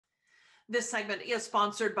This segment is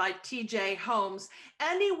sponsored by TJ Homes.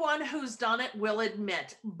 Anyone who's done it will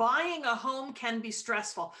admit buying a home can be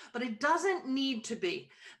stressful, but it doesn't need to be.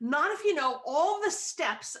 Not if you know all the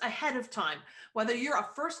steps ahead of time. Whether you're a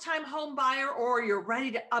first-time home buyer or you're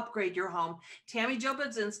ready to upgrade your home, Tammy Jo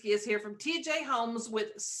Budzynski is here from TJ Homes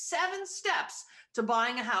with 7 steps to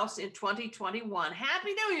buying a house in 2021.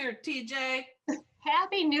 Happy New Year, TJ.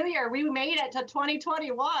 Happy New Year. We made it to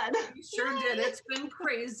 2021. You sure did. It's been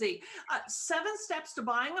crazy. 7 steps to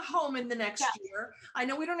buying a home in the next year. I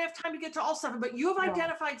know we don't have time to get to all 7, but you have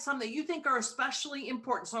identified some that you think are especially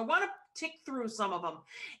important. So I want to tick through some of them.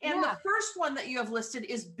 And the first one that you have listed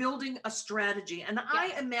is building a strategy. And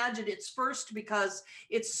I imagine it's first because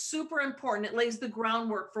it's super important. It lays the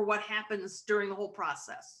groundwork for what happens during the whole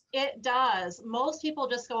process. It does. Most people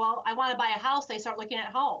just go, oh, I want to buy a house. They start looking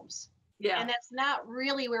at homes. Yeah. And that's not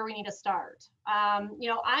really where we need to start. I'm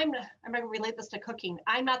going to relate this to cooking.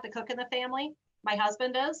 I'm not the cook in the family. My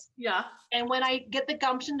husband is. Yeah. And when I get the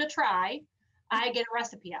gumption to try, I get a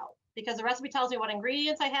recipe out because the recipe tells me what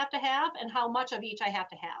ingredients I have to have and how much of each I have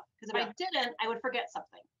to have. Because if I didn't, I would forget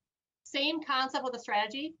something. Same concept with a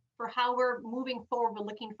strategy for how we're moving forward with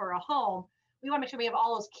looking for a home. We want to make sure we have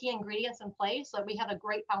all those key ingredients in place so that we have a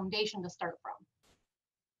great foundation to start from.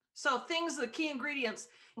 So the key ingredients,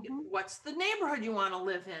 what's the neighborhood you want to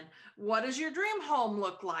live in? What does your dream home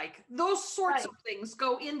look like? Those sorts of things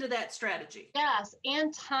go into that strategy. Yes,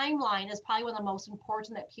 and timeline is probably one of the most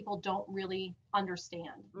important that people don't really understand.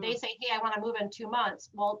 They say, hey, I want to move in 2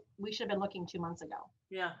 months. Well, we should have been looking 2 months ago.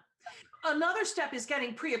 Yeah. Another step is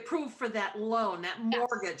getting pre-approved for that loan, that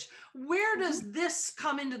mortgage. Where does this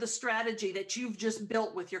come into the strategy that you've just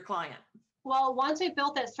built with your client? Well, once we've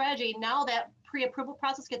built that strategy, now that pre-approval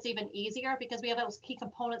process gets even easier because we have those key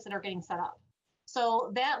components that are getting set up.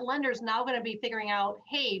 So that lender is now going to be figuring out,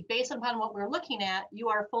 hey, based upon what we're looking at, you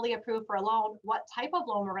are fully approved for a loan. What type of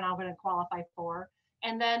loan we're now going to qualify for?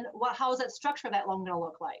 And then how is that structure of that loan going to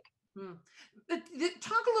look like?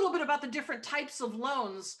 Talk a little bit about the different types of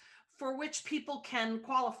loans for which people can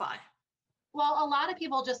qualify. Well, a lot of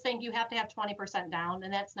people just think you have to have 20% down,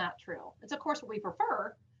 and that's not true. It's, of course, what we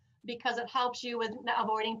prefer, because it helps you with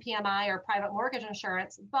avoiding PMI or private mortgage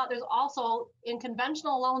insurance. But there's also, in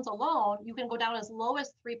conventional loans alone, you can go down as low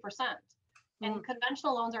as 3%. And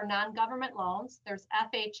conventional loans are non-government loans. There's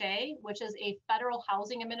FHA, which is a Federal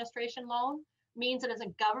Housing Administration loan, means that it's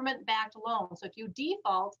a government-backed loan. So if you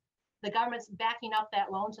default, the government's backing up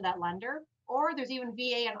that loan to that lender. Or there's even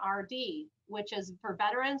VA and RD, which is for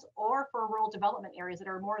veterans or for rural development areas that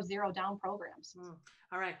are more zero down programs.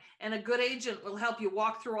 All right. And a good agent will help you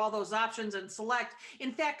walk through all those options and select.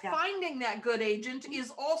 In fact, finding that good agent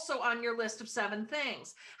is also on your list of 7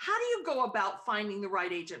 things. How do you go about finding the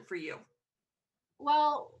right agent for you?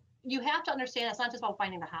 Well, you have to understand it's not just about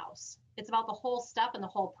finding the house. It's about the whole step and the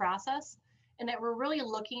whole process. And that we're really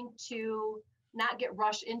looking to not get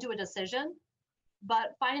rushed into a decision,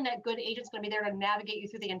 but finding that good agent's going to be there to navigate you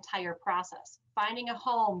through the entire process. Finding a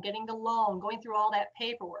home, getting the loan, going through all that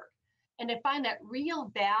paperwork. And to find that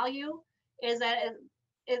real value is that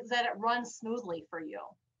it runs smoothly for you.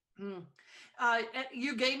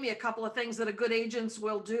 You gave me a couple of things that a good agent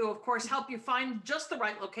will do. Of course, help you find just the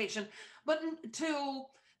right location, but to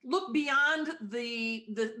look beyond the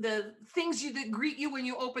things that greet you when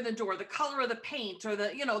you open the door, the color of the paint or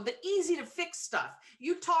the easy to fix stuff.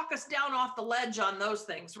 You talk us down off the ledge on those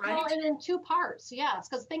things, right? Well, and in 2 parts, yes,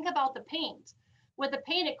 because think about the paint. With the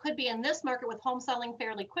paint, it could be in this market with home selling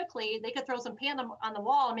fairly quickly. They could throw some paint on the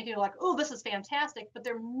wall and make you like, oh, this is fantastic, but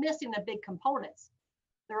they're missing the big components.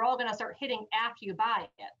 They're all going to start hitting after you buy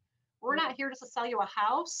it. We're not here just to sell you a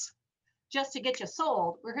house just to get you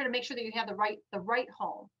sold. We're here to make sure that you have the right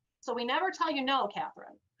home. So we never tell you no,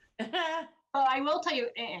 Catherine. But I will tell you,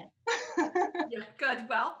 Yeah, good.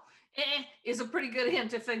 Well, is a pretty good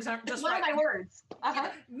hint if things aren't just one of my words.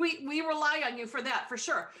 We rely on you for that, for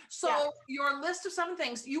sure. So your list of 7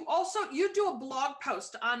 things, you do a blog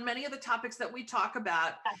post on many of the topics that we talk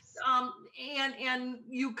about. Yes. And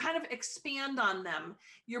you kind of expand on them.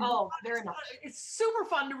 Your blog, very much. It's super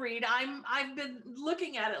fun to read. I've been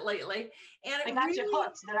looking at it lately, and I got you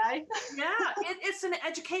hooked, did I? Yeah, it's an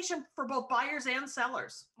education for both buyers and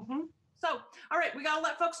sellers. So, all right, we got to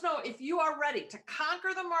let folks know if you are ready to conquer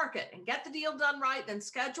the market and get the deal done right, then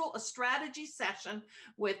schedule a strategy session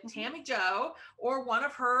with Tammy Jo or one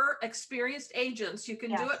of her experienced agents. You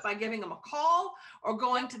can do it by giving them a call or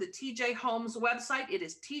going to the TJ Homes website. It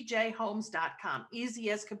is tjhomes.com.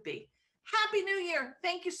 Easy as could be. Happy New Year.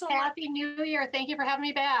 Thank you so much. Happy New Year. Thank you for having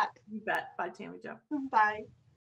me back. You bet. Bye, Tammy Jo. Bye.